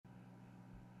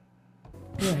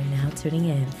are now tuning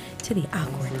in to the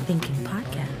Awkward Thinking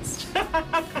Podcast.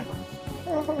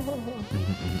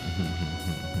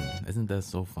 Isn't that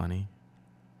so funny?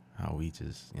 How we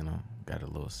just, got a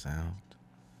little sound.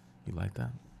 You like that?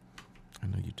 I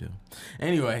know you do.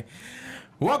 Anyway,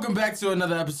 welcome back to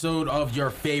another episode of your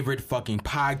favorite fucking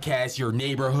podcast, your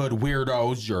neighborhood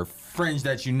weirdos, your friends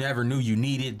that you never knew you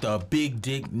needed, the big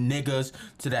dick niggas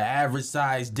to the average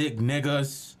size dick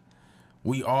niggas.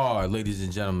 We are, ladies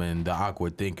and gentlemen, the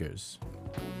Awkward Thinkers.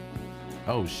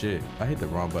 Oh shit, I hit the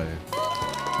wrong button.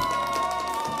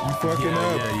 You fucking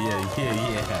up.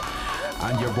 Yeah.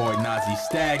 I'm your boy Nazi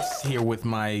Stacks, here with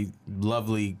my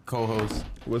lovely co-host.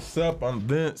 What's up? I'm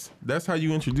Vince. That's how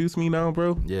you introduce me now,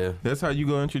 bro? Yeah. That's how you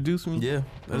gonna introduce me? Yeah,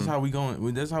 that's how we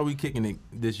going. That's how we kicking it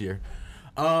this year.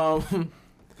 So,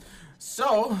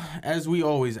 as we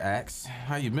always ask,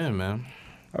 how you been, man?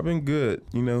 I've been good,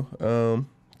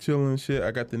 chilling and shit.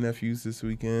 I got the nephews this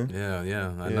weekend.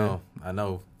 Yeah, I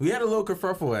know. We had a little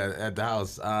kerfuffle at the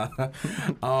house,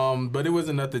 but it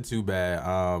wasn't nothing too bad.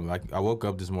 I woke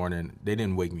up this morning. They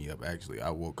didn't wake me up, actually. I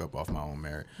woke up off my own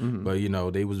merit. Mm-hmm.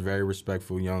 But, they was very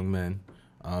respectful young men.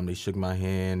 They shook my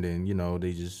hand and,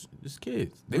 they just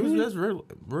kids. They was just real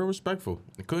respectful.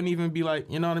 They couldn't even be like,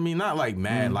 you know what I mean? Not like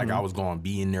mad, like I was going to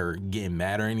be in there getting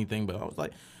mad or anything, but I was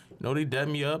like, they dapped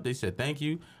me up. They said, thank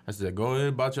you. I said, go ahead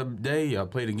about your day. I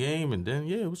played a game, and then,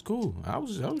 it was cool. I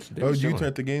was you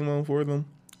turned the game on for them?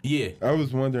 Yeah. I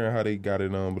was wondering how they got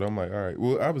it on, but I'm like, all right.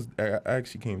 Well, I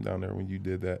actually came down there when you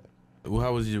did that. Well,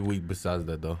 how was your week besides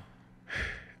that, though?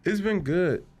 It's been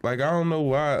good. Like, I don't know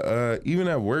why. Even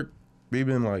at work, they've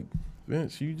been like,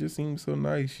 Vince, you just seem so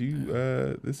nice.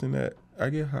 You, this and that. I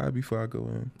get high before I go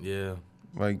in. Yeah.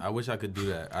 Like, I wish I could do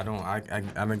that. I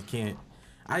can't.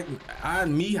 I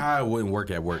wouldn't work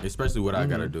at work, especially what I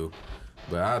gotta do.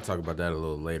 But I'll talk about that a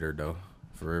little later, though.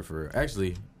 For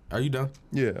actually, are you done?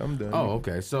 Yeah, I'm done. Oh,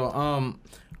 okay. So,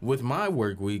 with my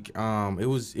work week, it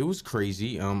was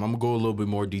crazy. I'm gonna go a little bit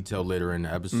more detail later in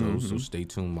the episode, so stay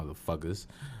tuned, motherfuckers.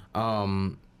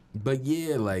 But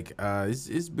yeah, like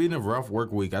it's been a rough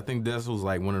work week. I think this was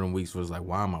like one of them weeks where it's like,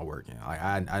 why am I working? Like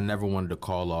I never wanted to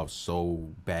call off so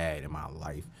bad in my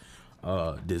life.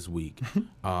 This week,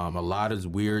 a lot of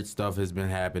weird stuff has been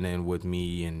happening with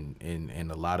me,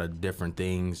 and a lot of different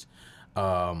things.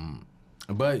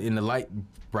 But in the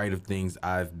bright of things,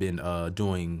 I've been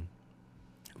doing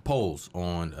polls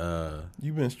on.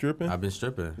 You been stripping? I've been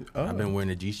stripping. Oh. I've been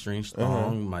wearing a G-string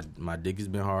strong. My dick has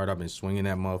been hard. I've been swinging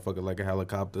that motherfucker like a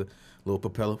helicopter, little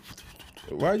propeller.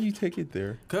 Why'd you take it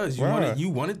there? Cause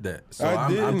you wanted that, so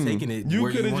I'm taking it. You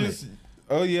could have just.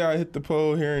 Oh, yeah, I hit the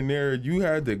pole here and there. You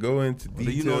had to go into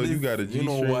detail. You got a G-string.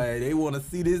 You know why? They want to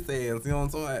see this ass. You know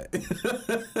what I'm saying?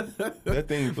 That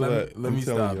thing flat. Let me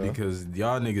stop because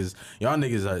y'all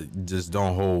niggas just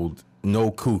don't hold no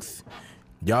couth.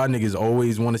 Y'all niggas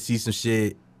always want to see some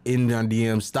shit in the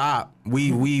DM. Stop.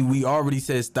 We already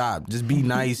said stop. Just be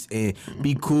nice and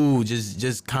be cool.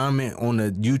 Just comment on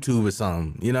the YouTube or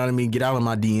something. You know what I mean? Get out of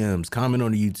my DMs. Comment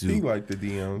on the YouTube. He like the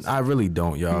DMs. I really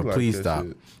don't, y'all. Like please stop.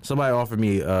 Shit. Somebody offered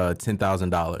me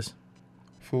 $10,000.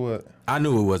 For what? I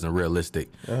knew it wasn't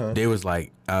realistic. They was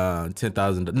like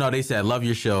 $10,000. No, they said love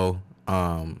your show.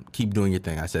 Keep doing your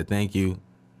thing. I said thank you.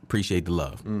 Appreciate the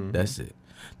love. That's it.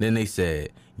 Then they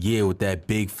said, yeah, with that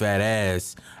big fat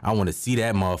ass, I want to see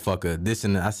that motherfucker. This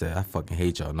and that. I said, I fucking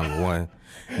hate y'all, number one.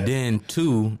 Then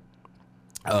two,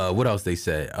 what else they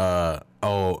said? I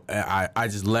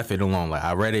just left it alone. Like,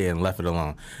 I read it and left it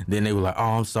alone. Then they were like,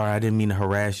 oh, I'm sorry, I didn't mean to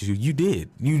harass you. You did.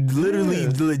 You literally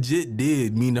legit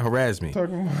did mean to harass me.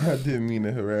 Talking about I didn't mean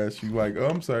to harass you. Like, oh,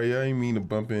 I'm sorry, I didn't mean to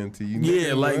bump into you.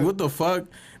 Yeah, like, what the fuck?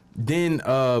 Then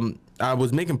I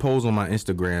was making polls on my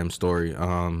Instagram story,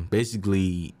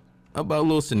 basically about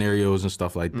little scenarios and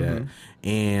stuff like that.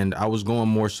 And I was going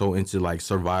more so into like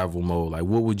survival mode. Like,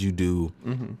 what would you do?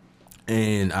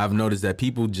 And I've noticed that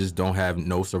people just don't have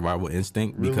no survival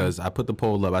instinct because I put the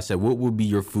poll up. I said, what would be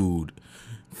your food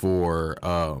for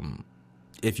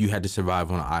if you had to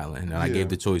survive on an island? And I gave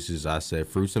the choices. I said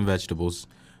fruits and vegetables,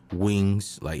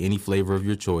 wings, like any flavor of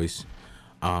your choice,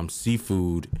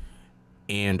 seafood,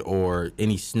 and or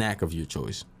any snack of your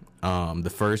choice.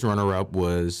 The first runner-up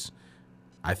was,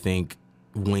 I think,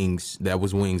 wings. That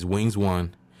was wings. Wings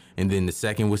won. And then the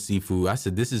second was seafood. I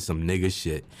said, this is some nigga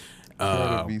shit.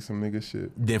 That'd be some nigga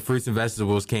shit. Then fruits and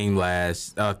vegetables came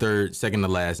last, second to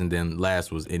last, and then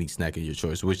last was any snack of your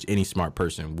choice, which any smart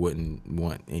person wouldn't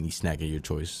want any snack of your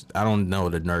choice. I don't know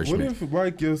the nourishment. What if,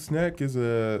 like, your snack is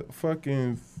a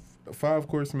fucking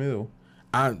 5-course meal?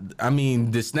 I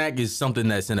mean, the snack is something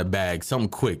that's in a bag, something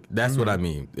quick. That's what I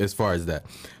mean as far as that.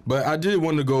 But I did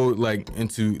want to go like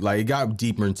into like it got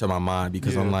deeper into my mind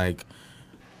because I'm like,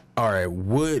 all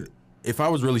right, if I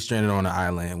was really stranded on an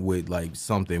island with like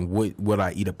something, would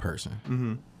I eat a person?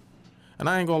 Mm-hmm. And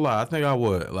I ain't gonna lie, I think I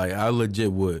would. Like I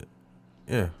legit would.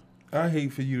 Yeah. I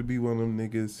hate for you to be one of them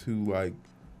niggas who like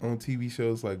on TV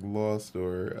shows like Lost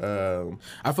or.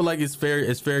 I feel like it's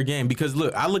fair game because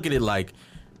look, I look at it like.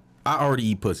 I already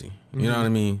eat pussy. You know what I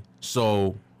mean?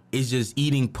 So it's just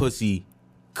eating pussy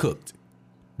cooked.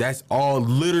 That's all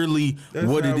literally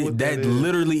what it is. That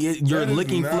literally is. You're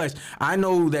licking flesh. I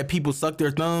know that people suck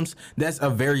their thumbs. That's a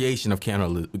variation of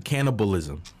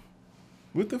cannibalism.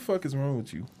 What the fuck is wrong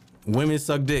with you? Women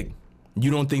suck dick. You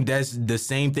don't think that's the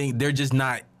same thing? They're just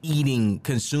not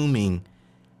consuming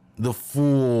the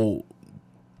full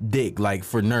dick like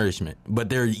for nourishment, but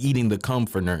they're eating the cum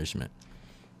for nourishment.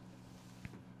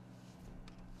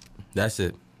 That's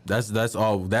it. That's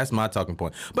all. That's my talking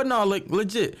point. But no, like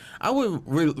legit, I would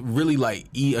really like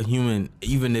eat a human,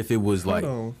 even if it was like.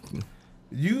 Hold on.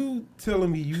 You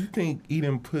telling me you think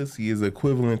eating pussy is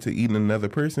equivalent to eating another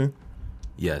person?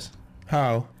 Yes.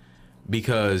 How?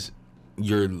 Because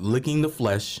you're licking the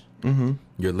flesh. Mm-hmm.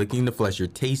 You're licking the flesh. You're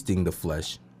tasting the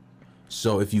flesh.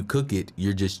 So if you cook it,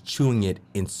 you're just chewing it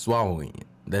and swallowing it.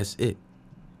 That's it.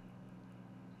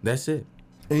 That's it.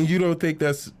 And you don't think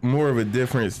that's more of a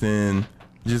difference than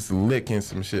just licking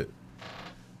some shit?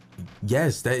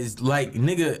 Yes, that is like,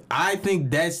 nigga, I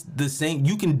think that's the same.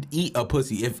 You can eat a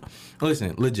pussy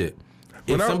listen, legit.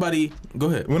 Go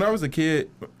ahead. When I was a kid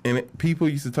and people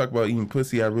used to talk about eating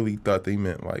pussy, I really thought they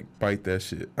meant like bite that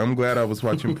shit. I'm glad I was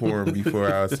watching porn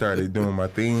before I started doing my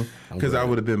thing because I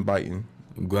would have been biting.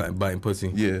 Biting pussy.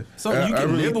 Yeah. So you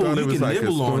can really nibble. You can like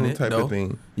nibble on it type though. Of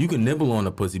thing. You can nibble on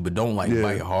the pussy, but don't like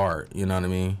bite hard. You know what I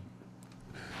mean?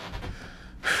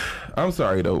 I'm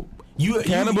sorry though.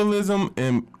 Cannibalism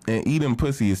and eating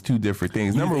pussy is two different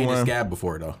things. You've Number ate one, a scab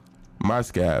before though. My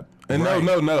scab. And right.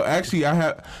 no. Actually, I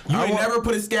have. Never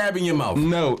put a scab in your mouth.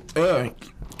 No.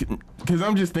 Because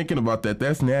I'm just thinking about that.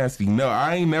 That's nasty. No,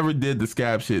 I ain't never did the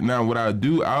scab shit. Now, what I'll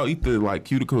do, I'll eat the like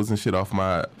cuticles and shit off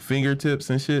my fingertips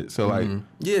and shit. So like,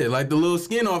 yeah, like the little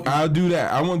skin off. I'll do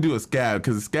that. I won't do a scab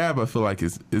because a scab I feel like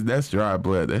is that's dry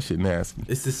blood. That shit nasty.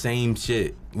 It's the same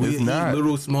shit. We It's eat not.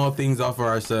 little small things off of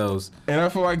ourselves. And I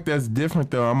feel like that's different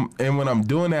though. And when I'm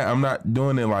doing that, I'm not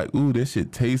doing it like, ooh, this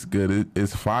shit tastes good.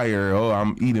 It's fire. Oh,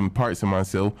 I'm eating parts of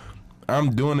myself.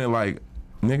 I'm doing it like,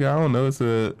 nigga, I don't know. It's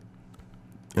a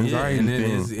anxiety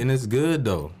thing. And it's good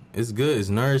though. It's good. It's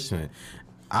nourishment.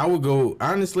 I would go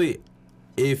honestly,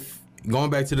 if going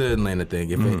back to the Atlanta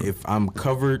thing, if I'm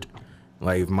covered,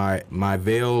 like my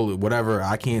veil, whatever,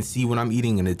 I can't see when I'm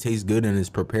eating and it tastes good and it's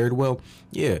prepared well,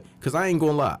 yeah. Because I ain't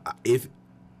gonna lie,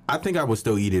 I think I would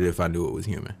still eat it if I knew it was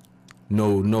human.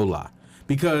 No lie.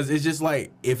 Because it's just like,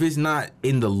 if it's not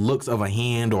in the looks of a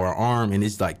hand or an arm and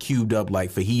it's like cubed up like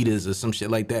fajitas or some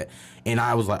shit like that, and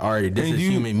I was like, all right, this is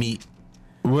human meat.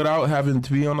 Without having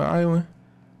to be on the island?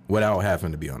 Without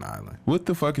having to be on the island. What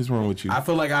the fuck is wrong with you? I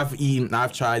feel like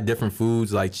I've tried different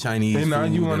foods like Chinese food. And now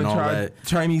you want to try that.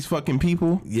 Chinese fucking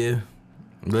people? Yeah.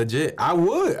 Legit. I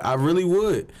would. I really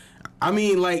would. I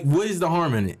mean, like, what is the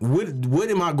harm in it?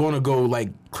 What am I going to go, like,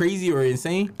 crazy or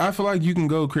insane? I feel like you can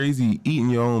go crazy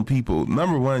eating your own people.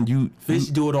 Number one, Fish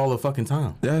do it all the fucking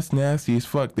time. That's nasty as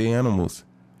fuck. They animals.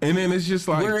 And then it's just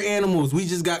like, we're animals. We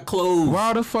just got clothes.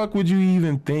 Why the fuck would you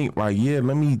even think, like, yeah,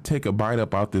 let me take a bite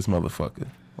up out this motherfucker?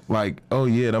 Like, oh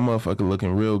yeah, that motherfucker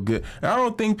looking real good. I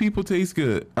don't think people taste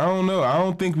good. I don't know. I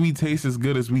don't think we taste as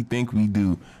good as we think we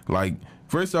do. Like,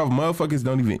 first off, motherfuckers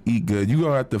don't even eat good. You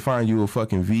gonna have to find you a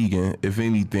fucking vegan, if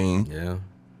anything. Yeah.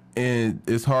 And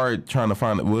it's hard trying to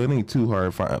find it. Well, it ain't too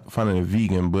hard finding a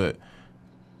vegan, but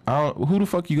who the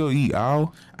fuck you go eat,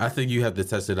 Al? I think you have to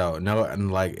test it out. No,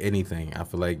 like anything. I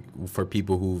feel like for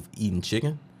people who've eaten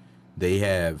chicken, they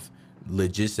have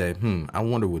legit said, I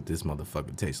wonder what this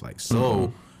motherfucker tastes like.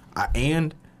 So,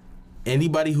 and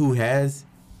anybody who has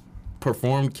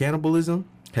performed cannibalism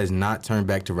has not turned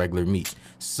back to regular meat.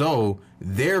 So,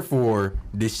 therefore,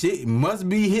 the shit must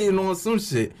be hitting on some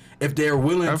shit if they're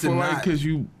willing to not. I feel like because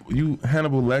you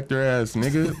Hannibal Lecter ass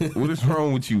nigga. What is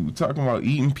wrong with you? Talking about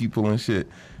eating people and shit.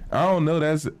 I don't know.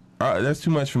 That's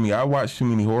too much for me. I watched too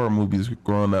many horror movies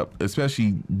growing up,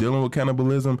 especially dealing with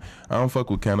cannibalism. I don't fuck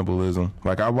with cannibalism.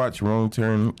 Like, I watched Wrong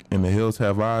Turn and The Hills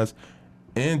Have Eyes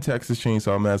and Texas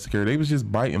Chainsaw Massacre. They was just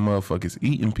biting motherfuckers,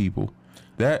 eating people.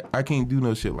 That, I can't do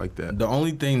no shit like that. The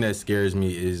only thing that scares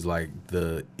me is, like,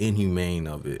 the inhumane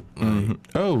of it. Like,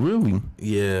 oh, really?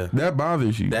 Yeah. That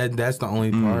bothers you? That's the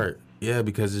only part. Yeah,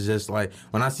 because it's just like,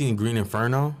 when I seen Green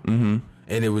Inferno,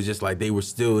 and it was just like they were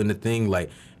still in the thing. Like,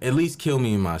 at least kill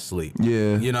me in my sleep.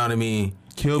 Yeah. You know what I mean?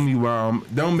 Kill me while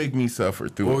don't make me suffer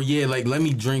through Or it. yeah, like let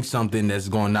me drink something that's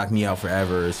gonna knock me out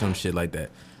forever or some shit like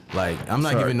that. Like, I'm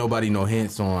not giving nobody no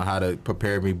hints on how to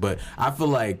prepare me, but I feel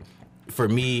like for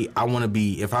me, I want to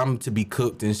be, if I'm to be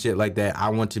cooked and shit like that, I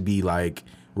want to be like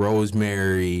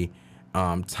rosemary,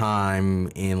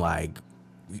 thyme, and like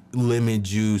lemon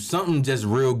juice, something just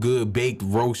real good, baked,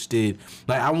 roasted.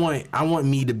 Like I want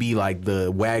me to be like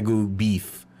the Wagyu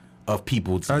beef of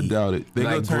people to I eat. doubt it. They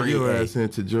like gonna turn your ass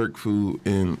into jerk food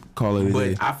and call it a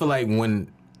day. But I feel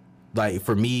like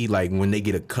for me, like when they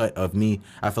get a cut of me,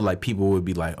 I feel like people would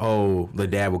be like, oh, the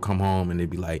dad would come home and they'd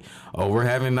be like, oh, we're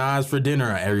having knives for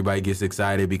dinner. Everybody gets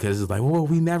excited because it's like, well,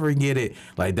 we never get it.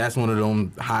 Like that's one of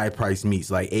them high priced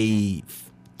meats, like A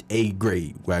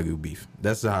grade Wagyu beef.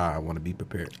 That's how I want to be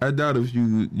prepared. I doubt if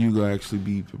you gonna actually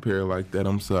be prepared like that.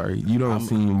 I'm sorry. You don't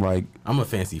seem like I'm a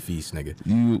fancy feast nigga.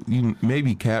 You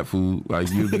maybe cat food, like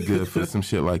you'd be good for some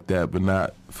shit like that, but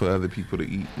not for other people to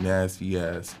eat nasty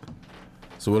ass.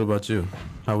 So what about you?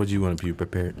 How would you want to be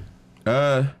prepared?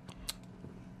 Let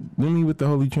me with the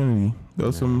Holy Trinity.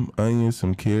 Throw some onions,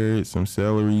 some carrots, some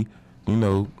celery,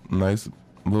 nice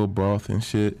little broth and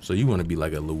shit. So you want to be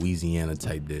like a Louisiana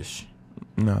type dish?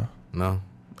 No.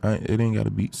 It ain't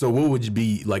gotta be. So what would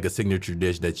be like a signature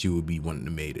dish that you would be wanting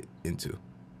to made it into?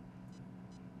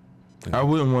 I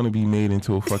wouldn't want to be made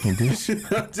into a fucking dish.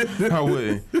 I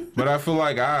wouldn't. But I feel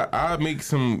like I make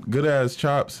some good ass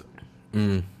chops.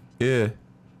 Yeah.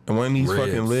 And one of these Ribs.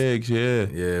 fucking legs, yeah.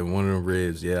 Yeah, one of them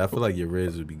ribs. Yeah, I feel like your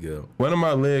ribs would be good. One of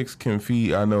my legs can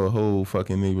feed, I know, a whole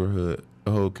fucking neighborhood,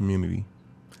 a whole community.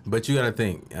 But you gotta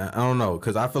think, I don't know,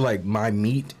 because I feel like my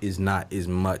meat is not as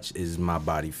much as my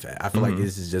body fat. I feel like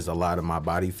this is just a lot of my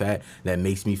body fat that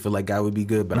makes me feel like I would be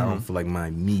good, but I don't feel like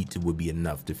my meat would be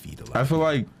enough to feed a lot. I feel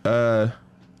like,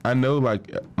 I know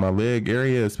like my leg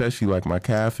area, especially like my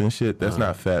calf and shit, that's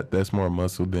not fat. That's more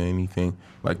muscle than anything.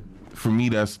 Like, for me,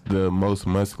 that's the most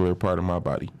muscular part of my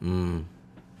body.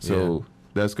 So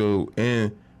let's go,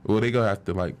 and they gonna have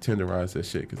to like tenderize that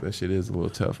shit because that shit is a little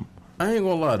tough. I ain't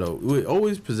gonna lie though, it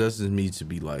always possesses me to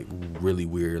be like really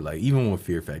weird. Like even with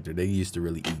Fear Factor, they used to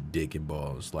really eat dick and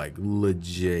balls. Like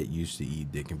legit used to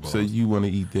eat dick and balls. So you want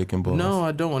to eat dick and balls? No,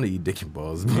 I don't want to eat dick and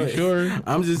balls. You But sure?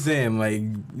 I'm just saying, like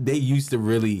they used to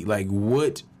really like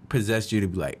what possessed you to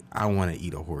be like, I want to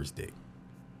eat a horse dick.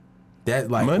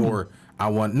 That like Money. Or I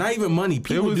want not even money.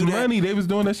 People It was do that. money. They was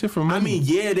doing that shit for money. I mean,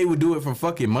 yeah, they would do it for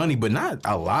fucking money, but not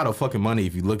a lot of fucking money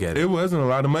if you look at it. It wasn't a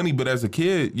lot of money, but as a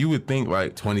kid, you would think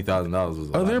like, $20,000 was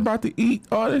a lot. they're about to eat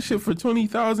all that shit for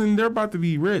 $20,000. They're about to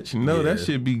be rich. No, Yeah. that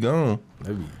shit be gone.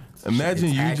 That'd be Imagine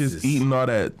shit, you taxes. just eating all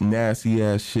that nasty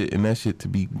ass shit and that shit to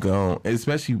be gone,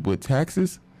 especially with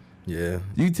taxes. Yeah.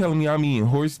 You telling me I'm eating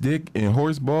horse dick and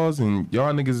horse balls and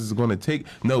y'all niggas is gonna take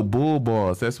bull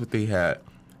balls? That's what they had,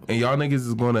 and y'all niggas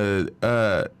is gonna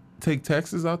take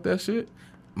taxes out that shit.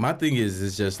 My thing is,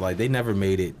 it's just like they never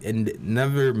made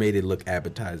it look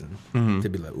appetizing to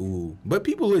be like, ooh. But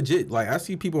people legit, like I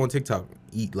see people on TikTok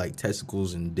eat like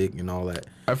testicles and dick and all that.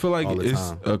 I feel like all the it's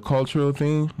time. a cultural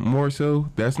thing more so.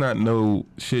 That's not no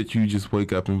shit you just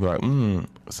wake up and be like,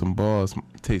 some balls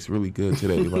taste really good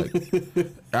today. Like,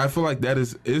 I feel like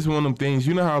it's one of them things.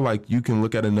 You know how like you can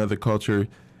look at another culture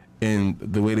and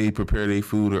the way they prepare their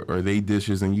food or they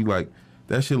dishes, and you like,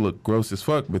 that shit look gross as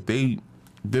fuck, but they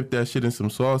dip that shit in some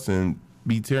sauce and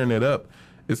be tearing it up.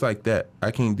 It's like that.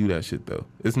 I can't do that shit though.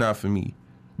 It's not for me.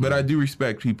 But I do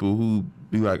respect people who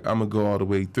be like, I'm gonna go all the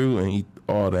way through and eat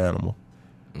all the animal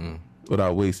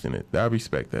without wasting it. I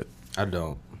respect that. I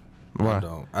don't. Why? I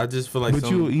don't. I just feel like But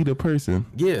you'll eat a person.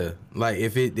 Yeah, like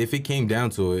if it came down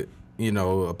to it,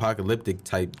 apocalyptic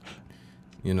type,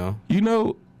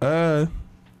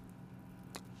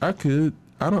 I could.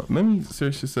 I don't. Let me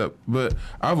search this up. But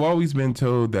I've always been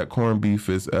told that corned beef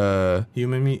is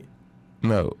human meat.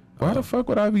 No. Why the fuck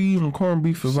would I be eating corned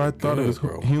beef if I thought it was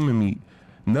bro. human meat?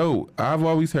 No, I've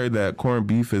always heard that corned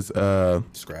beef is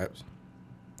Scraps.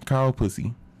 cow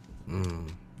pussy.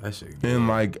 That shit good. And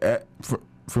like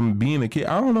from being a kid,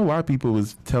 I don't know why people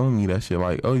was telling me that shit.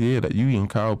 Like, oh yeah, that you eating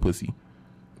cow pussy.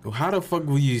 How the fuck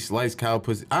will you slice cow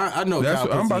pussy? I know That's cow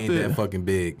what I'm pussy about ain't to- that fucking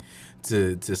big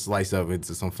to slice up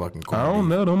into some fucking corned I don't beef.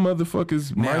 know. Them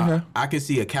motherfuckers might Now, have. I can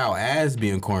see a cow ass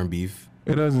being corned beef.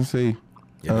 It doesn't say.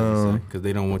 Yeah, because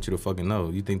they don't want you to fucking know.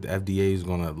 You think the FDA is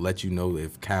gonna let you know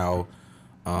if cow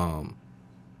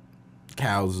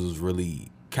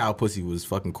pussy was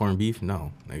fucking corned beef?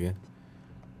 No, nigga.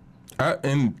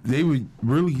 And they would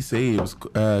really say it was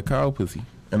cow pussy,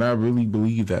 and I really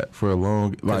believe that for a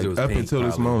long, like it was up pink, until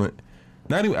this probably. moment.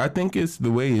 Not even. I think it's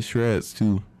the way it shreds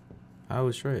too. I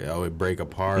was straight. I would break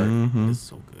apart. It's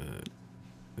so good.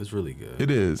 It's really good. It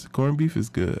is. Corned beef is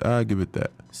good. I give it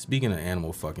that. Speaking of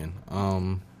animal fucking,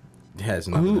 it has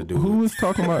nothing to do with... Who was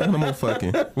talking about animal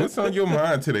fucking? What's on your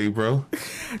mind today, bro?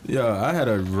 Yo, I had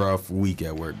a rough week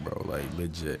at work, bro. Like,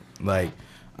 legit. Like,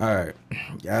 all right.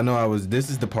 I know this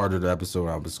is the part of the episode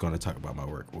I was going to talk about my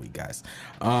work week, guys.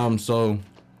 So,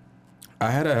 I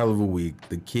had a hell of a week.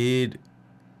 The kid,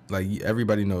 like,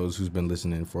 everybody knows who's been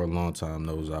listening for a long time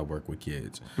knows I work with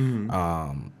kids. And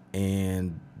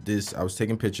I was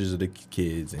taking pictures of the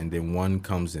kids, and then one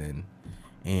comes in,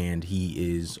 and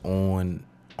he is on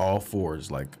all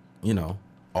fours, like,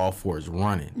 all fours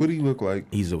running. What do you look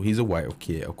like? He's a white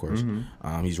kid, of course.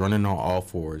 He's running on all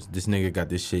fours. This nigga got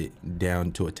this shit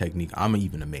down to a technique. I'm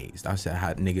even amazed. I said,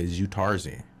 "How nigga is you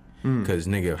Tarzan? Because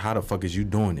nigga, how the fuck is you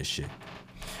doing this shit?"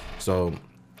 So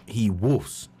he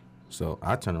woofs. So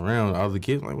I turn around, all the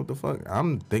kids like, "What the fuck?"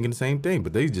 I'm thinking the same thing,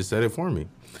 but they just said it for me.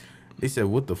 They said,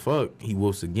 "What the fuck?" He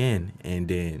woofs again, and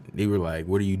then they were like,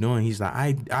 "What are you doing?" He's like,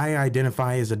 I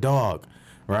identify as a dog,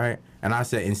 right? And I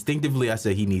said, instinctively,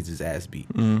 he needs his ass beat.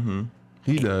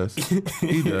 He does.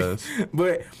 He does.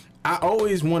 But I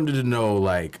always wanted to know,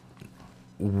 like,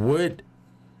 what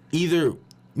either,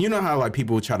 you know how, like,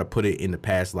 people try to put it in the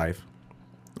past life,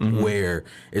 where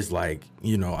it's like,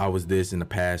 I was this in the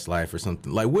past life or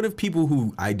something. Like, what if people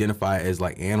who identify as,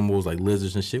 like, animals, like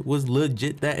lizards and shit, was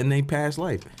legit that in their past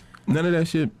life? None of that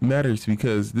shit matters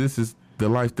because this is the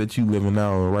life that you living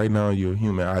now, and right now you're a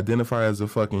human. Identify as a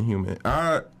fucking human.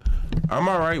 I'm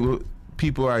all right with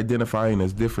people identifying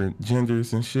as different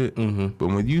genders and shit, but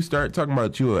when you start talking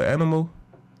about you an animal,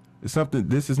 it's something.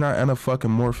 This is not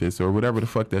anaphocamorphous or whatever the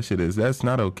fuck that shit is. That's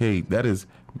not okay. That is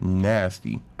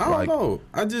nasty. I don't know.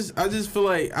 I just feel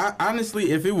like,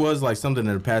 honestly, if it was like something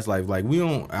in the past life, like, we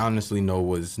don't honestly know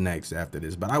what's next after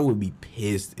this, but I would be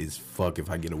pissed as fuck if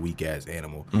I get a weak ass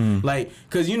animal. Like,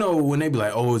 cause when they be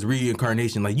like, oh, it's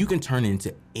reincarnation, like, you can turn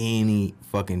into any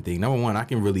fucking thing. Number one, I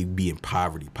can really be in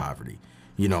poverty,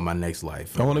 my next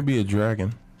life. I want to be a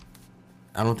dragon.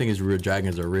 I don't think it's real.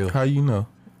 Dragons are real. How you know?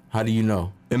 How do you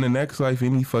know? In the next life,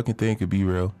 any fucking thing could be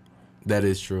real. That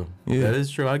is true. Yeah. That is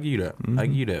true. I give you that. I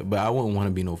give you that. But I wouldn't want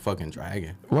to be no fucking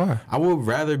dragon. Why? I would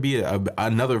rather be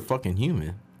another fucking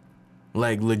human.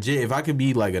 Like, legit, if I could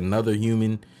be like another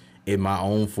human in my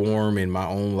own form, in my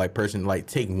own like person, like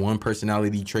take one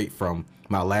personality trait from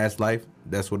my last life,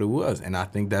 that's what it was. And I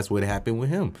think that's what happened with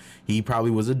him. He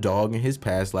probably was a dog in his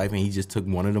past life, and he just took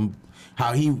one of them.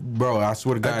 I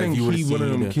swear to God, I think if you he one of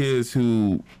them kids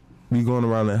who be going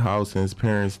around the house and his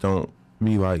parents don't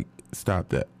be like, stop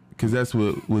that. Because that's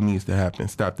what needs to happen.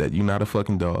 Stop that. You're not a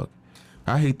fucking dog.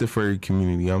 I hate the furry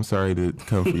community. I'm sorry to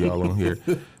come for y'all on here.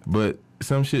 But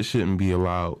some shit shouldn't be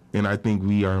allowed. And I think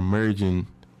we are merging.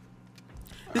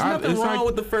 There's nothing wrong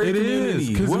with the furry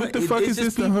community. Because what the fuck is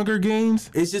this, the Hunger Games?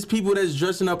 It's just people that's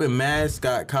dressing up in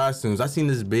mascot costumes. I seen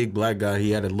this big black guy.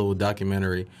 He had a little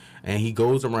documentary. And he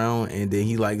goes around, and then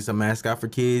he likes a mascot for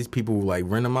kids. People like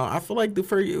rent him out. I feel like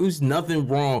there's nothing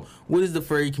wrong. What is the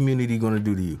furry community going to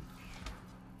do to you?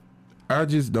 I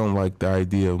just don't like the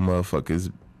idea of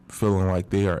motherfuckers feeling like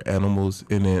they are animals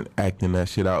and then acting that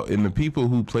shit out. And the people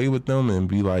who play with them and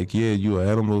be like, yeah, you an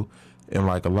animal, and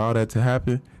like allow that to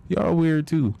happen, y'all weird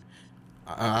too.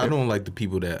 I don't like the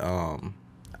people that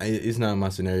it's not my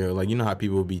scenario. Like, you know how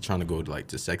people be trying to go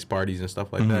to sex parties and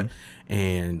stuff like that,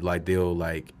 and like they'll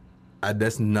like.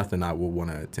 That's nothing I would want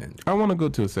to attend. I want to go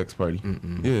to a sex party.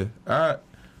 Yeah,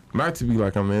 not to be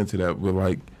like I'm into that, but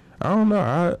like I don't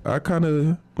know. I kind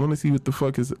of want to see what the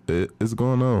fuck is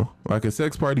going on. Like a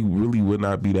sex party really would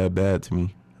not be that bad to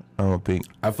me. I don't think.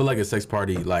 I feel like a sex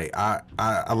party, like I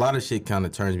a lot of shit kind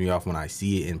of turns me off when I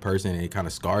see it in person, and it kind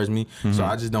of scars me. So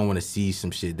I just don't want to see some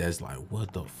shit that's like,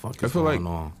 what the fuck is going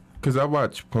on? Because I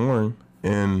watch porn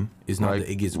and it's not. Like,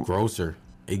 it gets grosser.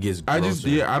 It gets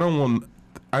grosser. I don't want.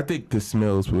 I think the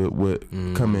smells would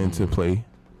come into play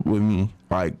with me,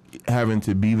 like having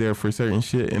to be there for certain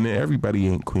shit, and then everybody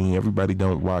ain't clean. Everybody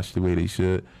don't wash the way they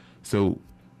should. So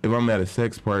if I'm at a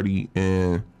sex party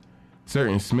and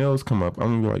certain smells come up,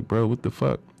 I'm gonna be like, bro, what the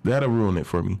fuck? That'll ruin it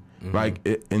for me.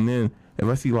 And then if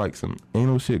I see like some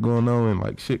anal shit going on and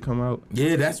like shit come out,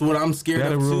 yeah, that's what I'm scared of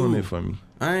too. That'll ruin it for me.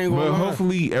 I ain't gonna lie.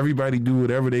 Hopefully everybody do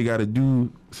whatever they gotta do,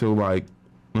 so like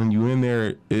when you in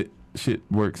there, shit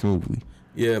works smoothly.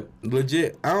 Yeah,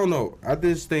 legit. I don't know. I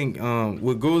just think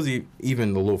what goes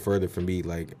even a little further for me,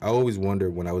 like I always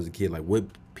wondered when I was a kid, like what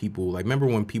people like. Remember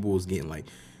when people was getting like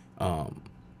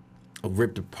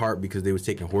ripped apart because they was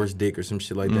taking horse dick or some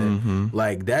shit like that?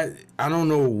 Like that. I don't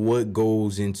know what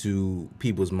goes into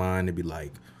people's mind to be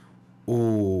like,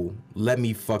 ooh, let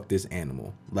me fuck this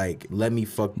animal. Like, let me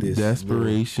fuck this.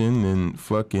 Desperation and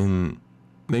fucking.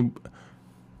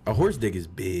 A horse dick is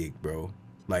big, bro.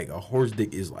 Like, a horse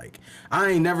dick is like, I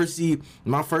ain't never see,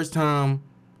 my first time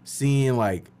seeing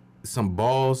like some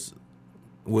balls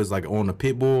was like on a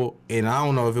pit bull, and I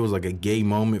don't know if it was like a gay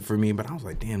moment for me, but I was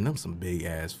like, damn, them some big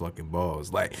ass fucking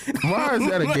balls. Like, why is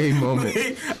that a gay moment?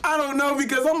 Like, I don't know,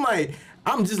 because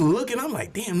I'm just looking, I'm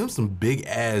like, damn, them some big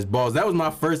ass balls. That was my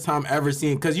first time ever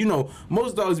seeing, because you know,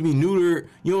 most dogs be neutered,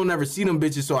 you don't never see them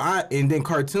bitches, so and then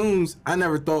cartoons, I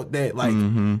never thought that like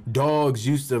dogs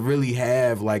used to really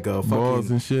have like a fucking balls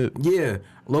and shit. Yeah,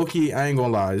 low key, I ain't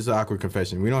gonna lie, this is an awkward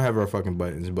confession. We don't have our fucking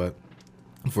buttons, but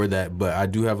for that, but I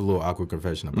do have a little awkward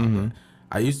confession about that.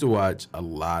 I used to watch a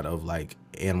lot of like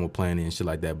Animal Planet and shit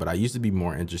like that, but I used to be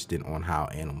more interested on how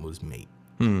animals mate.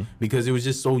 Because it was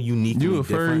just so unique. You a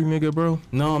furry nigga, bro?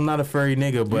 No, I'm not a furry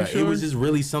nigga, but it was just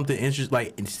really something interesting.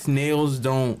 Like, snails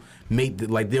don't mate,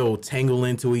 like, they'll tangle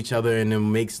into each other and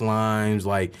then make slimes.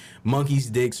 Like, monkeys'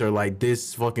 dicks are like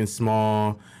this fucking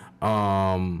small.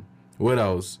 What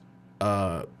else?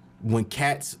 When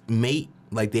cats mate,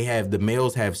 like, the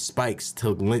males have spikes to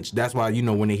lynch. That's why, you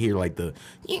know, when they hear like the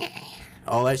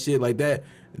all that shit like that,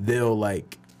 they'll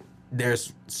like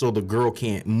so the girl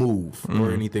can't move or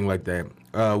anything like that.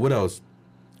 What else?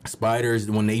 Spiders,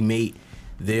 when they mate,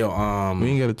 they'll We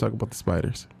ain't gotta talk about the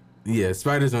spiders. Yeah,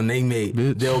 spiders when they mate,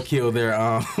 Bitch. they'll kill their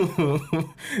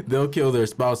they'll kill their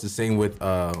spouse. The same with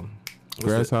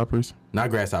Grasshoppers. Not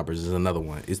grasshoppers is another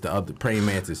one. It's the other praying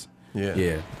mantis.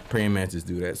 Yeah. Praying mantis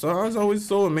do that. So I was always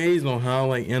so amazed on how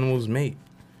like animals mate.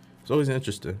 It's always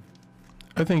interesting.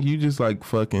 I think you just like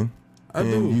fucking. I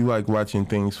and do. You like watching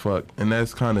things fuck, and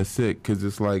that's kind of sick because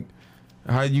it's like,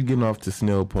 how you getting off to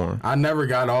snail porn? I never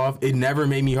got off. It never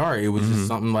made me hard. It was just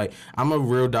something like, I'm a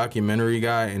real documentary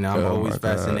guy, and I'm always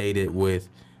fascinated with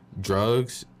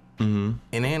drugs and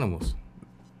animals.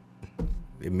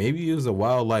 Maybe it was a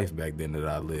wild life back then that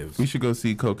I lived. We should go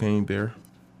see Cocaine Bear.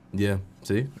 Yeah,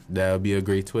 see, that would be a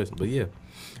great twist. But yeah,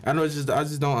 I know. I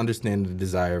just don't understand the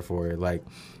desire for it. Like,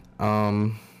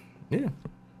 yeah,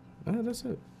 that's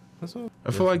it. That's all. I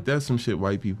feel like that's some shit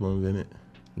white people invented.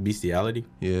 Bestiality.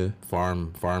 Yeah.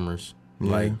 Farmers.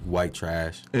 Yeah. Like white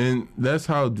trash. And that's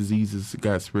how diseases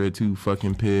got spread too.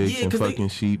 Fucking pigs and fucking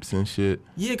sheeps and shit.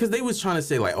 Yeah, because they was trying to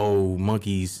say like, oh,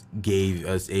 monkeys gave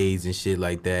us AIDS and shit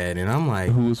like that. And I'm like,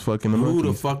 who was fucking the monkeys?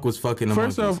 Who the fuck was fucking the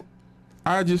monkeys? First off,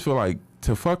 I just feel like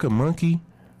to fuck a monkey,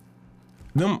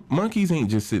 them monkeys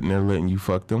ain't just sitting there letting you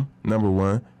fuck them, number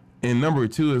one. And number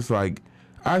two is like,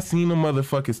 I seen them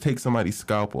motherfuckers take somebody's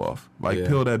scalp off. Like,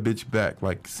 peel that bitch back.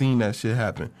 Like, seen that shit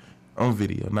happen on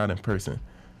video, not in person.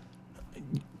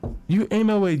 You ain't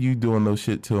no way you doing no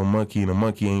shit to a monkey and a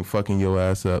monkey ain't fucking your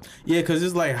ass up. Yeah, because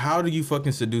it's like, how do you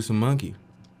fucking seduce a monkey?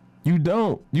 You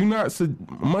don't. You not.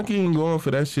 Monkey ain't going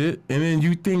for that shit. And then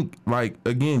you think, like,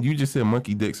 again, you just said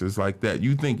monkey dicks is like that.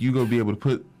 You think you gonna be able to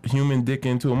put human dick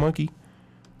into a monkey?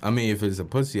 I mean, if it's a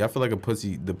pussy, I feel like the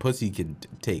pussy can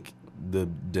take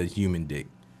the human dick.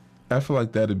 I feel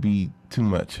like that'd be too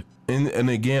much. And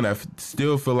again, I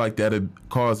still feel like that'd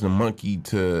cause the monkey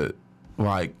to,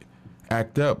 like,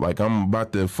 act up. Like, I'm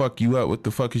about to fuck you up. What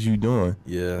the fuck is you doing?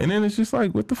 Yeah. And then it's just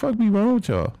like, what the fuck be wrong with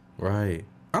y'all? Right.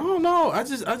 I don't know.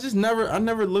 I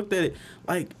never looked at it.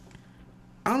 Like,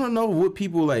 I don't know what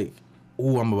people like,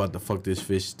 ooh, I'm about to fuck this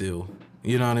fish still.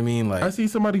 You know what I mean? Like, I see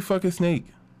somebody fuck a snake.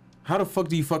 How the fuck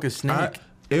do you fuck a snake?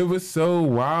 It was so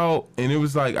wild, and it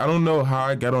was like, I don't know how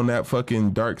I got on that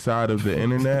fucking dark side of the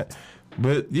internet,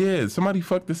 but yeah, somebody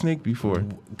fucked a snake before.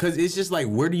 Because it's just like,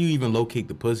 where do you even locate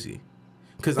the pussy?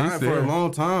 Because for a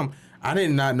long time, I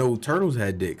did not know turtles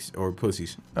had dicks or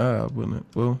pussies. I wouldn't.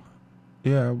 Well,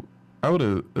 yeah, I would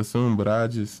have assumed, but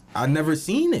I never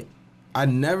seen it. I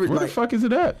never. Where the fuck is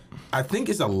it at? I think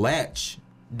it's a latch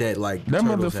that like that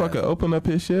motherfucker opened up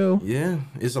his shell. Yeah,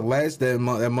 it's a latch that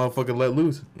motherfucker let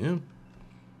loose. Yeah.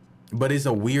 But it's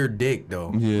a weird dick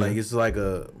though. Yeah. Like it's like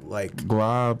a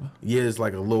glob. Yeah, it's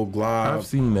like a little glob. I've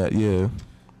seen that. Yeah.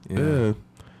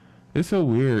 It's so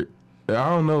weird. I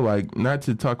don't know. Like, not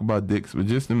to talk about dicks, but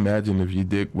just imagine if your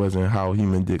dick wasn't how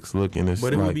human dicks look, and it's.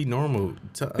 But it would be normal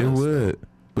to us. It would.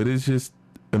 But it's just,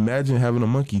 imagine having a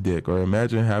monkey dick, or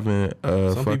imagine having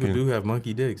a. Some people do have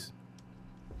monkey dicks.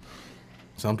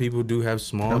 Some people do have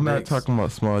small I'm dicks. not talking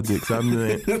about small dicks. I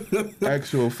mean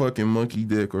actual fucking monkey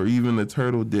dick, or even a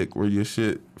turtle dick where your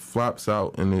shit flops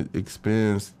out and it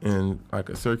expands in like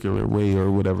a circular way or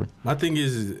whatever. My thing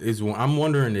is I'm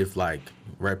wondering if like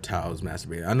reptiles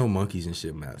masturbate. I know monkeys and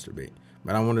shit masturbate,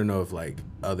 but I want to know if like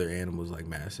other animals like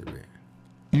masturbate.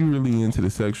 You really into the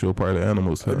sexual part of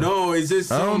animals, huh? No, it's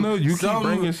just I don't know. You keep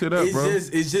bringing shit up, bro.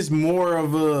 It's just more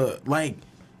of a like.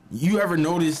 You ever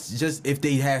notice just if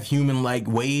they have human-like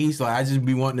ways? Like I just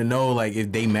be wanting to know, like if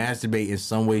they masturbate in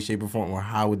some way, shape, or form, or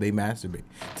how would they masturbate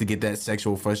to get that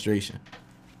sexual frustration?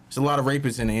 There's a lot of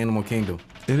rapists in the animal kingdom.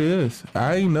 It is.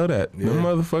 I ain't know that. Yeah. Them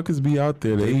motherfuckers be out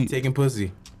there. They be taking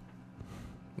pussy.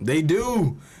 They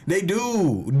do. They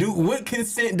do. What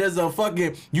consent does a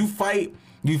fucking you fight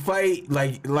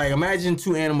like imagine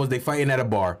two animals they fighting at a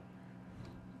bar.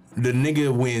 The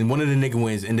nigga wins. One of the nigga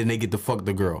wins, and then they get to fuck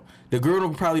the girl. The girl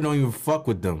probably don't even fuck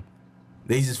with them.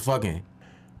 They just fucking.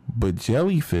 But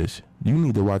jellyfish, you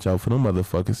need to watch out for them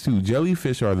motherfuckers too.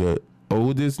 Jellyfish are the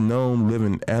oldest known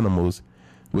living animals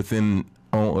on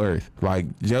Earth.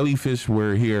 Like jellyfish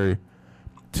were here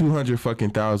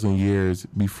 200,000 years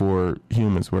before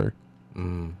humans were.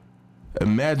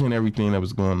 Imagine everything that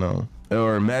was going on,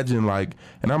 or imagine like,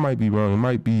 and I might be wrong. It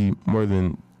might be more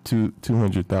than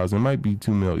 200,000. It might be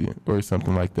 2 million or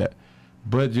something like that.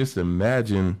 But just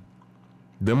imagine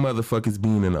them motherfuckers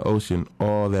being in the ocean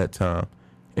all that time,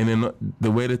 and then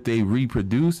the way that they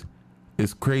reproduce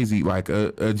is crazy. Like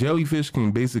a jellyfish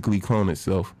can basically clone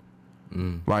itself.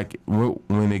 Like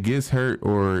when it gets hurt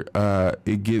or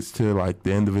it gets to like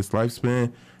the end of its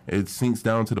lifespan, it sinks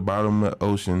down to the bottom of the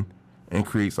ocean and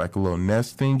creates like a little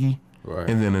nest thingy, right.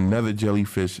 And then another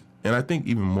jellyfish, and I think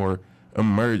even more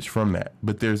emerge from that.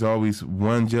 But there's always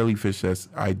one jellyfish that's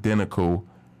identical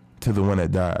to the one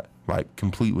that died, like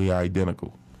completely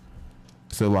identical.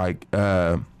 So like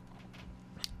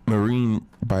marine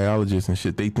biologists and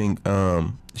shit, they think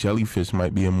jellyfish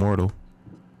might be immortal.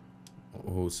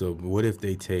 Oh, so what if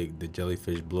they take the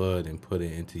jellyfish blood and put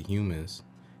it into humans,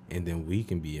 and then we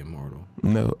can be immortal?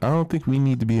 No, I don't think we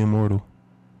need to be immortal.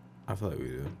 I feel like we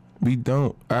do. We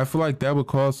don't. I feel like that would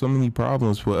cause so many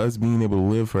problems for us being able to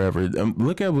live forever.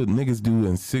 Look at what niggas do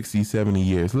in 60, 70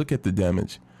 years. Look at the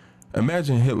damage.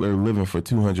 Imagine Hitler living for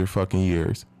 200 fucking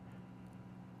years.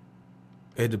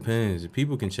 It depends.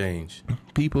 People can change.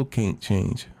 People can't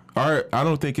change. I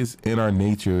don't think it's in our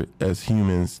nature as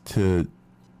humans to,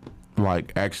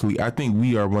 like, actually, I think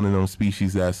we are one of those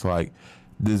species that's, like,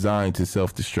 designed to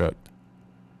self-destruct.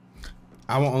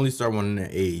 I will only start wanting to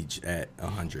age at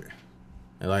 100.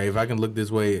 And like if I can look this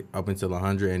way up until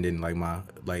 100, and then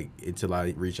until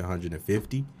I reach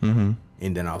 150, and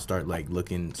then I'll start like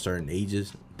looking certain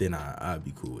ages, then I'd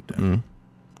be cool with that.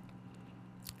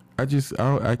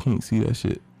 I can't see that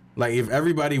shit. Like if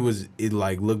everybody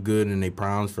look good in their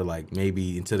primes for like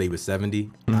maybe until they was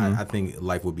 70, I think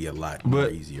life would be a lot more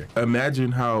easier.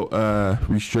 Imagine how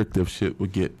restrictive shit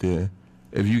would get there.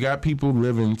 If you got people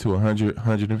living to 100,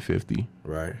 150,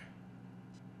 right?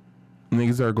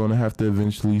 Niggas are going to have to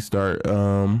eventually start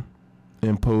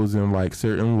imposing like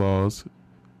certain laws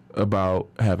about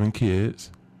having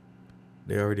kids.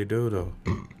 They already do though.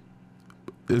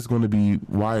 It's going to be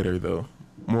wider though,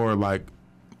 more like,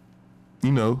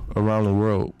 around the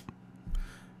world.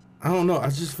 I don't know. I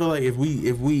just feel like if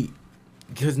we,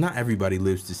 because not everybody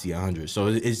lives to see 100, so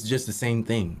it's just the same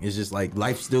thing. It's just like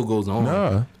life still goes on.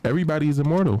 Nah, everybody's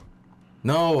immortal.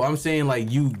 No, I'm saying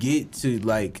like you get to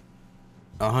like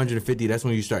 150, that's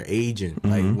when you start aging.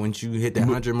 Like once you hit that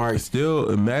 100 mark.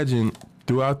 Still imagine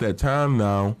throughout that time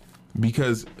now,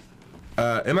 because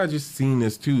and I just seen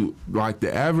this too, like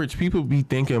the average, people be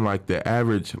thinking like the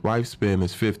average lifespan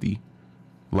is 50.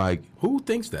 Like who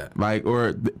thinks that? Like,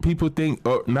 or people think,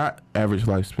 or not average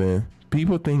lifespan,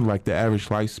 people think like the average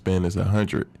lifespan is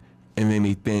 100, and then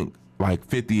they think like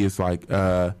 50 is like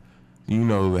the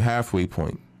halfway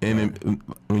point. And then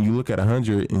when you look at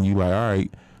 100 and you like, all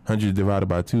right, 100 divided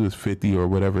by 2 is 50 or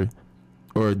whatever,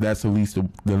 or that's at least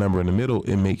the number in the middle,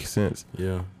 it makes sense.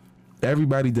 Yeah.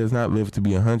 Everybody does not live to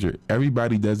be 100.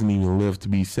 Everybody doesn't even live to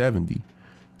be 70.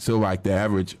 So like the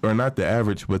average, or not the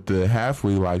average, but the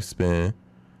halfway lifespan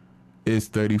is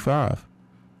 35.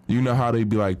 You know how they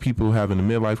be like people having a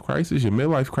midlife crisis? Your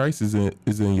midlife crisis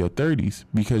is in your 30s,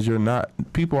 because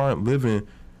people aren't living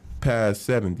past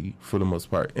 70 for the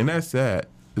most part. And that's sad,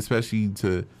 especially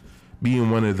to be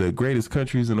in one of the greatest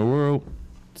countries in the world.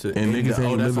 That's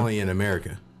only in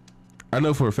America. I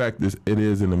know for a fact it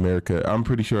is in America. I'm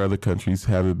pretty sure other countries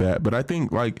have it bad. But I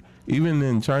think like even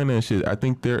in China and shit, I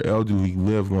think their elderly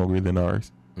live longer than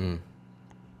ours.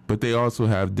 But they also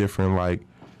have different like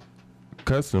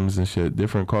customs and shit,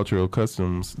 different cultural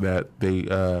customs that they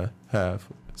have.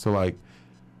 So like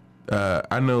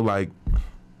I know like,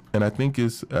 and I think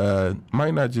it's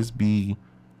might not just be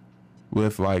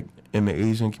with like in the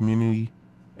Asian community.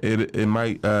 It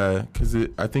might because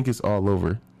I think it's all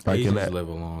over. Like Asians live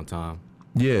a long time.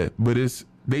 Yeah, but it's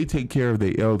they take care of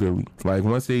the elderly. Like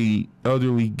once the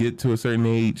elderly get to a certain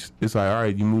age, it's like, all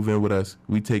right, you move in with us.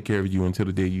 We take care of you until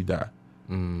the day you die.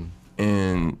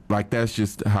 And like that's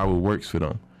just how it works for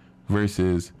them.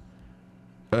 Versus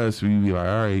us, we be like,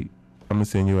 all right, I'm gonna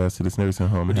send your ass to this nursing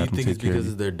home and have them take care of you. Do you think it's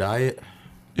because of their diet?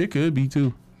 It could be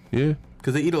too. Yeah.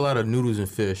 Because they eat a lot of noodles and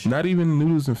fish. Not even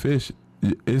noodles and fish.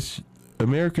 It's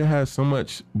America has so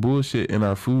much bullshit in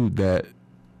our food that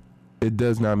it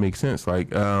does not make sense.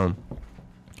 Like,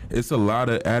 it's a lot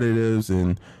of additives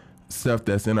and stuff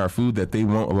that's in our food that they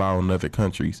won't allow in other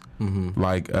countries.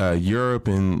 Like Europe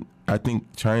and I think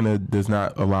China does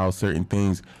not allow certain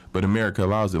things, but America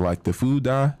allows it. Like the food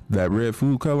dye, that red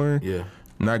food coloring,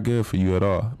 not good for you at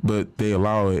all. But they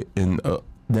allow it in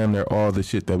damn near all the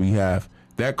shit that we have.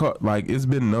 That like it's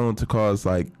been known to cause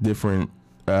like different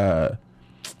like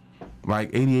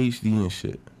ADHD and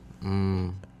shit.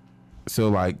 So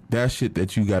like that shit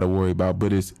that you gotta worry about,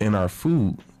 but it's in our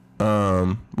food.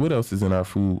 What else is in our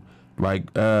food?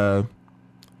 Like our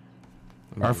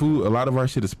food, a lot of our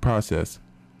shit is processed.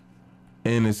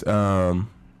 And it's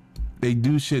they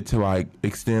do shit to like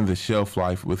extend the shelf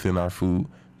life within our food,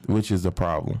 which is a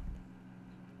problem.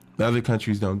 The other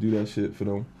countries don't do that shit for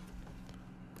them.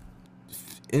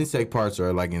 Insect parts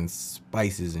are like in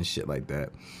spices and shit like that.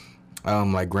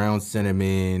 Like ground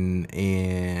cinnamon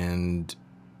and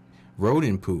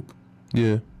rodent poop.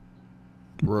 Yeah.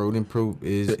 Rodent poop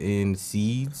is in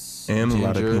seeds and ginger, a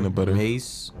lot of peanut butter,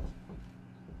 mace,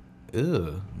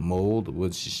 mold,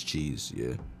 which is cheese.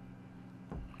 Yeah.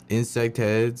 Insect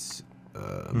heads,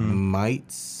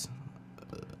 mites,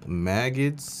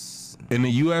 maggots. In the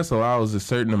U.S. allows a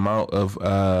certain amount of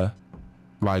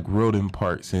like rodent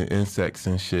parts and insects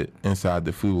and shit inside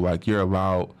the food. Like you're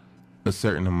allowed a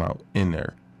certain amount in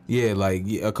there. Yeah, like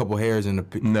a couple hairs in the.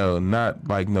 No, not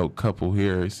like no couple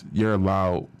hairs. You're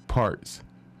allowed parts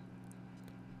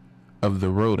of the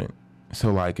rodent.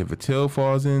 So like if a tail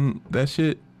falls in that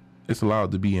shit, it's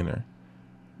allowed to be in there.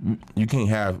 You can't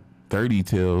have 30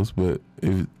 tails, but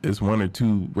if it's 1 or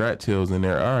 2 rat tails in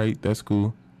there, all right, that's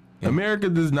cool. Yeah. America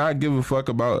does not give a fuck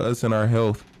about us and our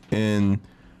health. And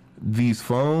these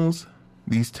phones,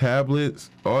 these tablets,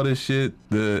 all this shit,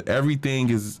 everything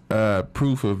is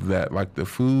proof of that. Like the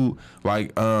food,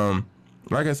 like I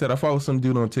said, I follow some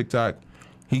dude on TikTok.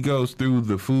 He goes through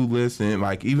the food list and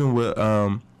like even with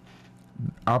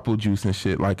apple juice and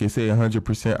shit, like they say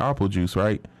 100% apple juice,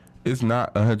 right? It's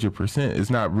not 100%.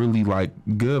 It's not really like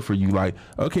good for you. Like,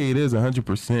 okay, it is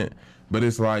 100%, but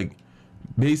it's like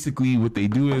basically what they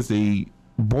do is they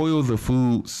boil the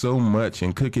food so much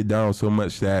and cook it down so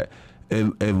much that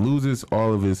it loses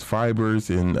all of its fibers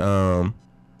and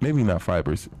maybe not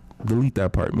fibers. Delete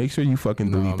that part. Make sure you fucking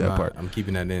delete that part. I'm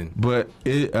keeping that in. But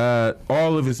it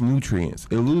all of its nutrients.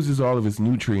 It loses all of its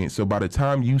nutrients. So by the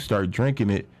time you start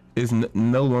drinking it, it's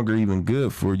no longer even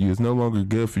good for you. It's no longer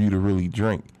good for you to really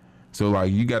drink. So,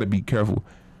 like, you got to be careful.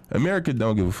 America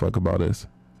don't give a fuck about us.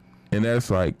 And that's,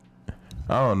 like,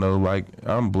 I don't know. Like,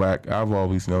 I'm black. I've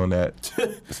always known that.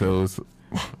 So, it's...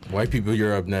 White people,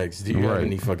 you're up next. Do you have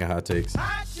any fucking hot takes?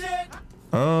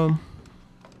 Let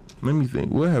me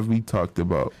think. What have we talked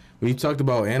about? We talked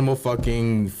about animal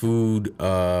fucking, food.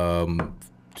 What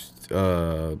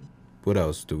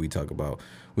else do we talk about?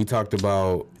 We talked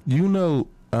about... You know,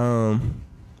 the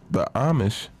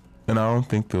Amish... And I don't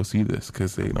think they'll see this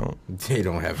because they don't. They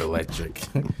don't have electric.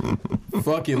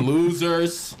 Fucking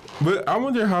losers. But I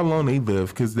wonder how long they live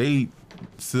because they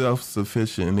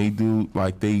self-sufficient and they do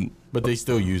like they. But they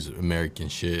still use American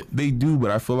shit. They do,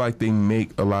 but I feel like they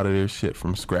make a lot of their shit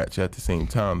from scratch at the same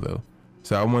time though.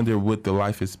 So I wonder what the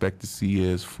life expectancy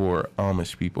is for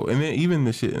Amish people. And then even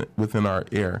the shit within our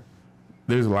air.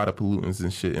 There's a lot of pollutants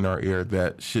and shit in our air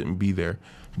that shouldn't be there.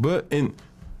 But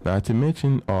not to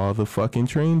mention all the fucking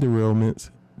train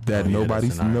derailments that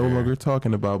nobody's no longer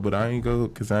talking about. But I ain't go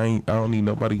because I don't need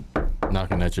nobody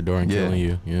knocking at your door and killing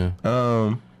you. Yeah.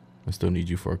 I still need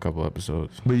you for a couple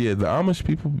episodes. But yeah, the Amish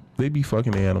people, they be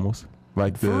fucking animals.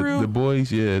 Like the boys,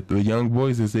 the young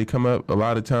boys as they come up, a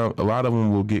lot of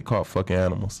them will get caught fucking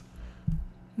animals.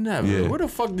 Never. Yeah. Where the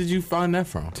fuck did you find that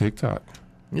from? TikTok.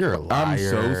 You're a liar. I'm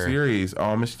so serious.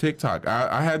 Amish TikTok.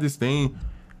 I had this thing.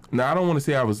 Now, I don't want to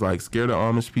say I was, like, scared of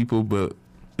Amish people, but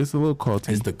it's a little culty.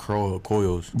 It's the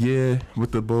coils. Yeah,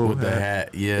 with the bow with hat. The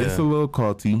hat, yeah. It's a little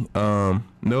culty.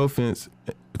 No offense,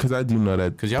 because I do know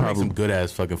that. Because y'all make some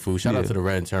good-ass fucking food. Shout out to the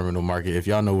Red Terminal Market. If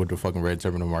y'all know what the fucking Red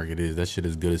Terminal Market is, that shit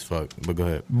is good as fuck. But go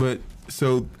ahead. But,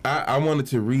 so, I wanted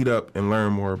to read up and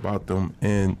learn more about them.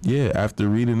 And, yeah, after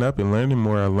reading up and learning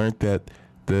more, I learned that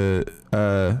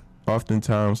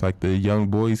oftentimes, like, the young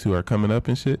boys who are coming up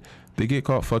and shit, They get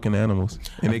caught fucking animals,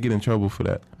 and they get in trouble for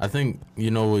that. I think you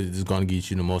know what is going to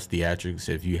get you the most theatrics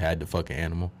if you had to fuck an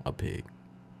animal, a pig,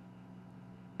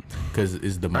 because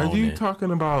it's the moment. Are you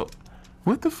talking about?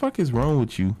 What the fuck is wrong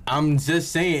with you? I'm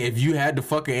just saying, if you had to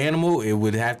fuck an animal, it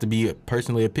would have to be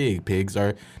personally a pig. Pigs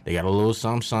they got a little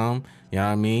some. You know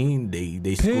what I mean? They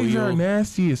Pigs squeal. are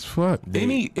nasty as fuck.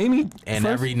 Any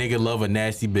Every nigga love a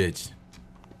nasty bitch.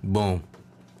 Boom.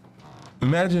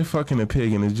 Imagine fucking a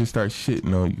pig and it just starts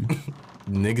shitting on you.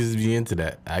 Niggas be into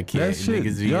that. I can't. That shit,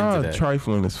 Niggas be y'all into that.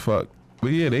 trifling as fuck.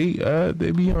 But yeah, they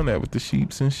be on that with the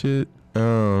sheeps and shit.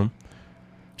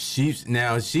 Sheeps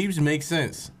make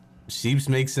sense. Sheeps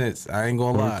make sense. I ain't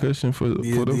gonna lie. Cushion for the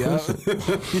cushion.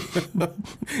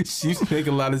 Sheeps make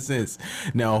a lot of sense.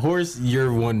 Now, a horse,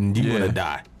 you're one. You wanna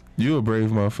die. You a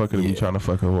brave motherfucker to be trying to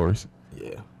fuck a horse.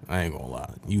 Yeah, I ain't gonna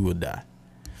lie. You would die.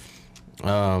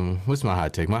 What's my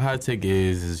hot take? My hot take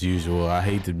is, as usual, I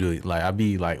hate to be like, I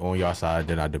be like on your side,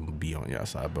 then I don't be on your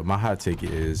side. But my hot take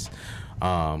is,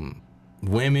 some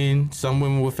women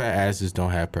with fat asses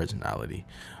don't have personality.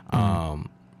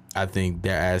 I think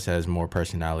their ass has more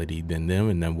personality than them,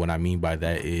 and then what I mean by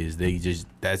that is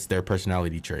that's their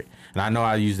personality trait. And I know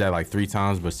I used that like 3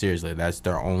 times, but seriously, that's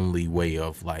their only way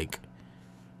of like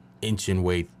inching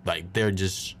weight. Like they're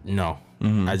just no.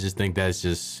 I just think that's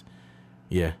just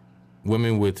some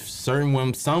women with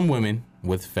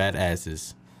fat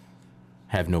asses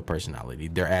have no personality.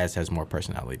 Their ass has more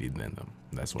personality than them.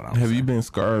 That's what I'm saying. Have you been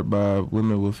scarred by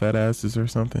women with fat asses or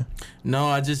something? No,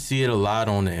 I just see it a lot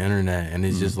on the internet, and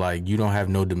it's just like you don't have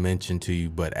no dimension to you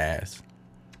but ass.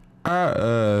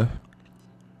 I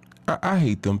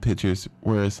hate them pictures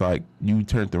where it's like you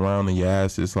turned around and your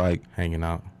ass is like Hanging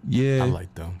out. Yeah, I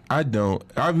like them. I don't.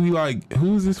 I'd be like,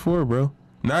 who's this for, bro?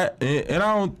 And I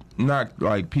don't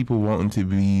like people wanting to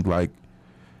be like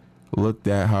looked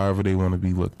at however they want to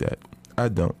be looked at. I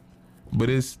don't. But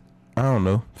I don't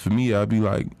know. For me, I'd be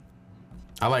like,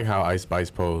 I like how Ice Spice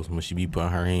pose when she be putting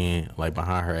her hand like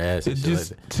behind her ass. It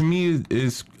just like to me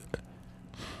is,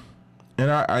 and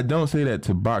I don't say that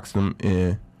to box them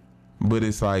in, but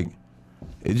it's like,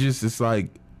 it's like,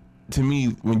 to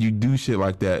me when you do shit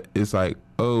like that, it's like,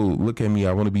 oh, look at me,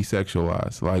 I want to be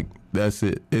sexualized. Like that's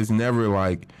it. It's never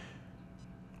like,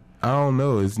 I don't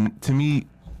know. It's to me,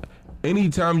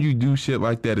 anytime you do shit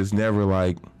like that, it's never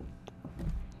like.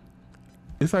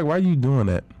 It's like, why are you doing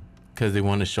that? Because they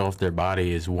want to show off their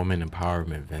body as woman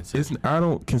empowerment, Vincent. I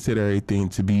don't consider everything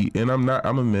to be, and I'm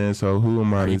a man, so who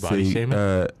am I to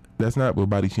say? That's not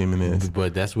what body shaming is.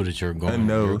 But that's what you're going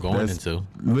into.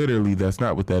 Literally, that's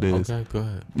not what that is. Okay, go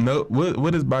ahead. No,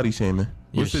 what is body shaming?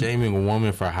 You're shaming a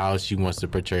woman for how she wants to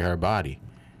portray her body.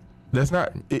 That's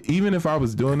not, even if I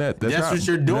was doing that, that's what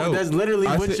you're doing. No, that's literally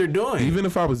what you're doing. Even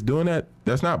if I was doing that,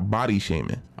 that's not body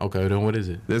shaming. Okay, then what is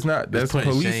it? That's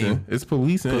policing. Shame. It's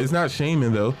policing. It's not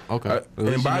shaming though. Okay.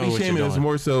 And body shaming is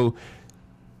more so,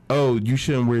 oh, you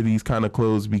shouldn't wear these kind of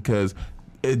clothes because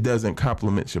it doesn't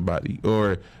compliment your body.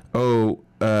 Or, oh,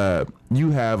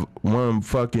 you have one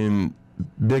fucking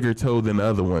bigger toe than the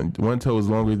other one. One toe is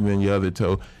longer than your other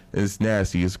toe. It's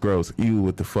nasty. It's gross. Ew,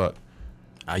 what the fuck?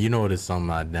 You know what is something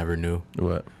I never knew?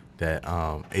 What? That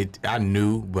I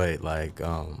knew, but like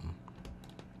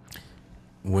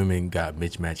women got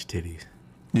mismatched titties.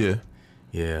 Yeah.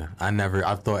 Yeah. I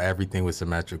thought everything was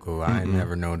symmetrical. I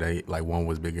never known that like one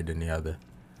was bigger than the other.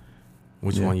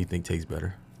 Which one you think tastes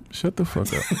better? Shut the fuck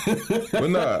up. But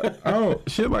nah, I don't,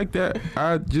 shit like that,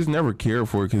 I just never cared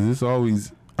for it because it's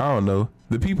always, I don't know.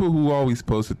 The people who always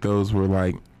posted those were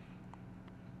like,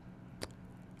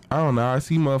 I don't know. I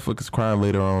see motherfuckers crying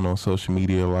later on social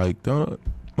media like, don't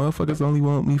motherfuckers only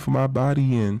want me for my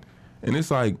body, and it's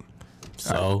like,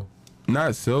 so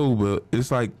not so, but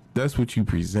it's like that's what you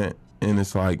present, and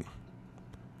it's like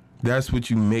that's what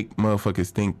you make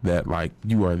motherfuckers think that like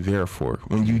you are there for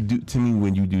when you do. To me,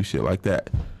 when you do shit like that,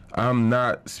 I'm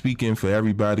not speaking for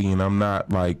everybody, and I'm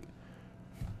not like,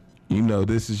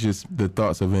 this is just the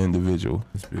thoughts of an individual.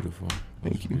 It's beautiful.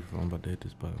 Thank you. Beautiful. I'm about to hit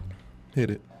this button.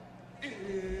 Hit it.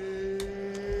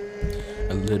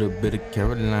 A little bit of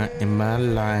Caroline in my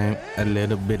life, a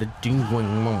little bit of ding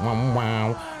wing,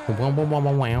 wow,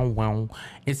 wow, wow.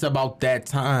 It's about that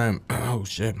time, oh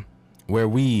shit, where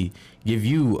we give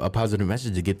you a positive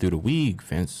message to get through the week.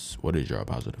 Vince, what is your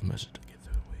positive message to get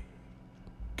through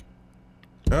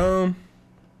the week?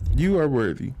 You are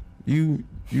worthy. You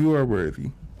are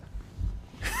worthy.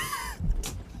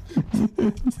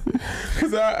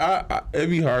 Cause it'd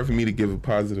be hard for me to give a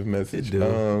positive message.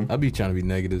 I be trying to be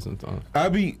negative sometimes.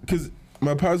 Cause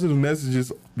my positive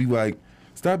messages be like,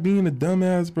 stop being a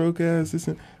dumbass, broke ass.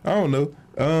 I don't know.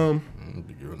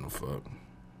 You're no fuck.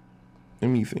 Let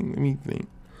me think.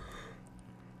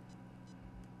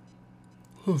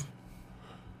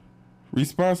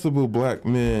 Responsible black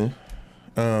men,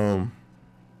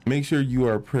 make sure you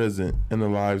are present in the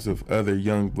lives of other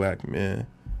young black men,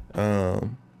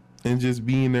 and just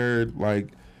being there, like,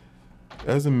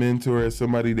 as a mentor, as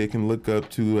somebody they can look up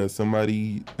to, as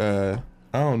somebody, I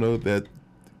don't know, that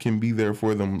can be there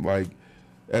for them, like,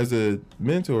 as a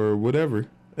mentor or whatever,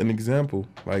 an example.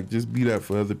 Like, just be that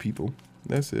for other people.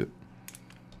 That's it.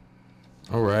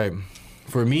 All right.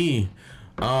 For me,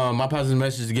 my positive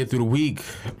message to get through the week,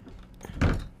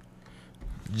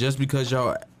 just because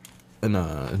y'all,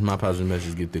 my positive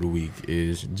message to get through the week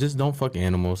is just don't fuck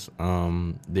animals.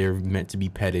 They're meant to be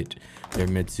petted. They're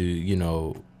meant to, you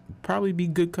know, probably be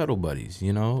good cuddle buddies,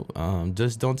 you know.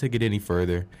 Just don't take it any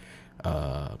further.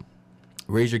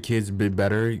 Raise your kids a bit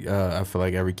better. I feel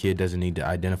like every kid doesn't need to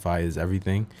identify as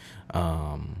everything.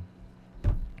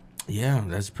 Yeah,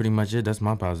 that's pretty much it. That's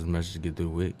my positive message to get through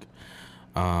the week.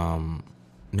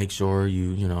 Make sure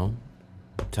you know,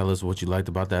 tell us what you liked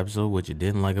about the episode, what you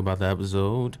didn't like about the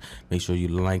episode. Make sure you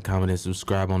like, comment, and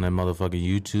subscribe on that motherfucking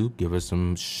YouTube. Give us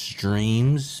some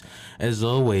streams. As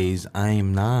always,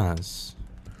 I'm Nas.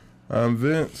 I'm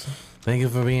Vince. Thank you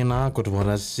for being awkward.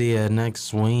 I'll see you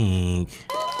next week.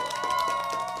 Well,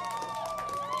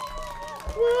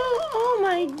 oh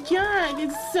my god,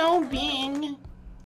 it's so big.